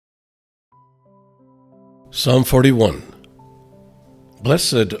Psalm 41.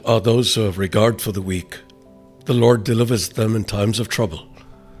 Blessed are those who have regard for the weak. The Lord delivers them in times of trouble.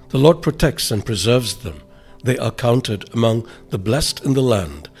 The Lord protects and preserves them. They are counted among the blessed in the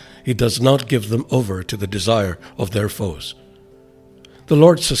land. He does not give them over to the desire of their foes. The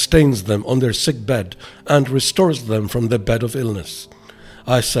Lord sustains them on their sick bed and restores them from their bed of illness.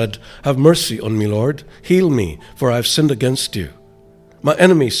 I said, "Have mercy on me, Lord. Heal me, for I have sinned against you." My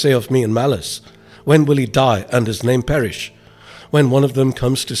enemies say of me in malice, "When will he die and his name perish?" When one of them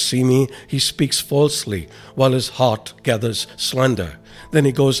comes to see me, he speaks falsely, while his heart gathers slander. Then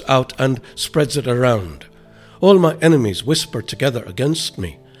he goes out and spreads it around. All my enemies whisper together against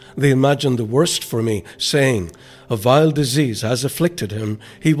me. They imagine the worst for me, saying, "A vile disease has afflicted him.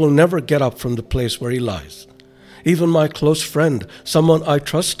 He will never get up from the place where he lies." Even my close friend, someone I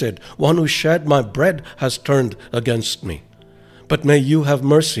trusted, one who shared my bread, has turned against me. But may you have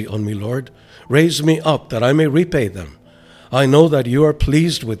mercy on me, Lord. Raise me up that I may repay them. I know that you are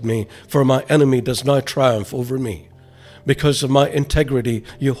pleased with me, for my enemy does not triumph over me. Because of my integrity,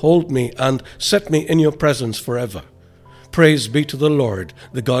 you hold me and set me in your presence forever. Praise be to the Lord,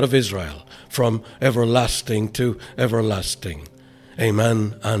 the God of Israel, from everlasting to everlasting.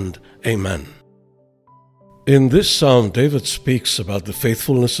 Amen and amen. In this psalm, David speaks about the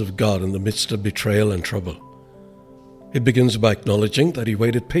faithfulness of God in the midst of betrayal and trouble. He begins by acknowledging that he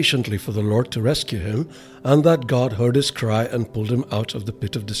waited patiently for the Lord to rescue him, and that God heard his cry and pulled him out of the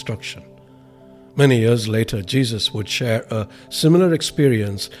pit of destruction. Many years later, Jesus would share a similar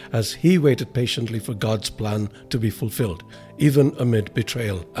experience as he waited patiently for God's plan to be fulfilled, even amid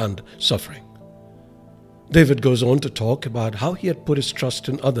betrayal and suffering. David goes on to talk about how he had put his trust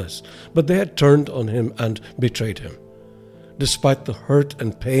in others, but they had turned on him and betrayed him. Despite the hurt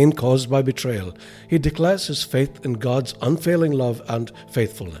and pain caused by betrayal, he declares his faith in God's unfailing love and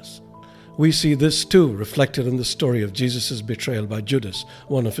faithfulness. We see this too reflected in the story of Jesus' betrayal by Judas,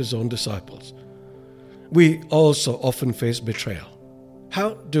 one of his own disciples. We also often face betrayal.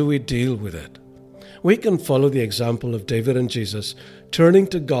 How do we deal with it? We can follow the example of David and Jesus, turning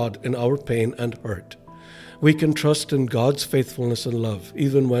to God in our pain and hurt. We can trust in God's faithfulness and love,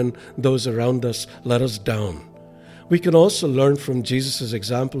 even when those around us let us down. We can also learn from Jesus'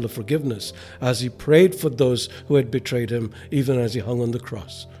 example of forgiveness as he prayed for those who had betrayed him, even as he hung on the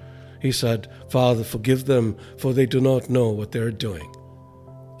cross. He said, "Father, forgive them, for they do not know what they are doing."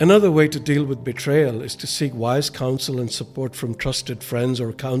 Another way to deal with betrayal is to seek wise counsel and support from trusted friends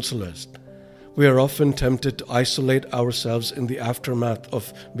or counselors. We are often tempted to isolate ourselves in the aftermath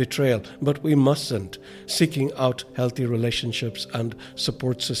of betrayal, but we mustn't, seeking out healthy relationships and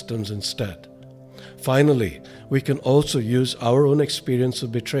support systems instead. Finally, we can also use our own experience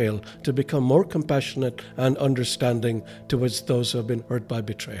of betrayal to become more compassionate and understanding towards those who have been hurt by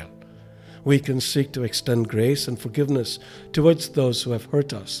betrayal. We can seek to extend grace and forgiveness towards those who have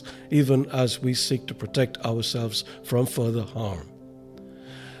hurt us, even as we seek to protect ourselves from further harm.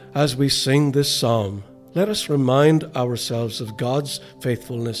 As we sing this psalm, let us remind ourselves of God's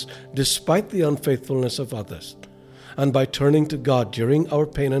faithfulness despite the unfaithfulness of others. And by turning to God during our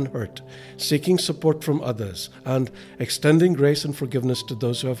pain and hurt, seeking support from others, and extending grace and forgiveness to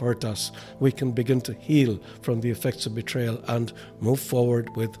those who have hurt us, we can begin to heal from the effects of betrayal and move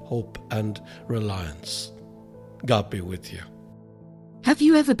forward with hope and reliance. God be with you. Have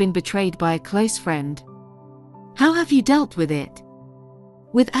you ever been betrayed by a close friend? How have you dealt with it?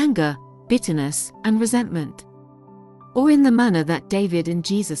 With anger, bitterness, and resentment? Or in the manner that David and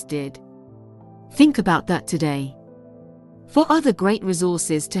Jesus did? Think about that today. For other great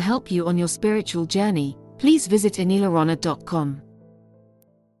resources to help you on your spiritual journey, please visit anilarana.com.